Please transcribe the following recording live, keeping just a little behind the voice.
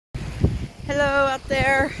Hello out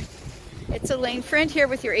there. It's Alane Freund here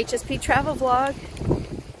with your HSP Travel vlog.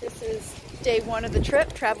 This is day one of the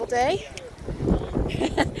trip, travel day.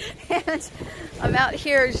 And I'm out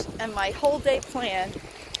here and my whole day plan,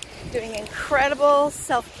 doing incredible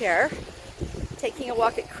self-care, taking a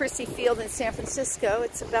walk at Crissy Field in San Francisco.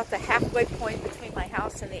 It's about the halfway point between my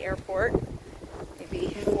house and the airport, maybe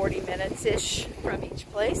 40 minutes-ish from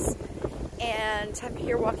each place. And I'm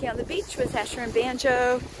here walking on the beach with Asher and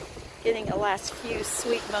Banjo, getting the last few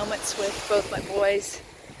sweet moments with both my boys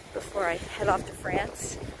before I head off to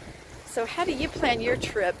France. So how do you plan your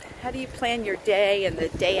trip? How do you plan your day and the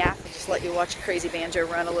day after? Just let you watch crazy Banjo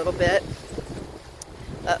run a little bit.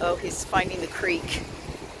 Uh-oh, he's finding the creek.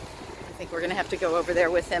 I think we're gonna have to go over there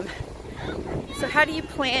with him. So how do you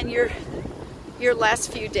plan your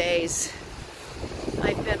last few days?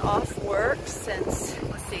 I've been off work since,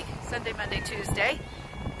 let's see, Sunday, Monday, Tuesday.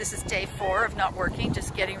 This is day 4 of not working,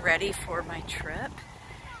 just getting ready for my trip.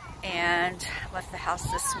 And left the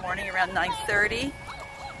house this morning around 9:30.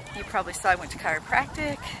 You probably saw I went to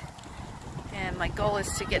chiropractic. And my goal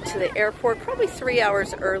is to get to the airport probably 3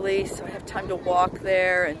 hours early, so I have time to walk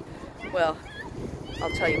there. And, well, I'll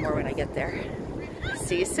tell you more when I get there.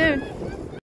 See you soon.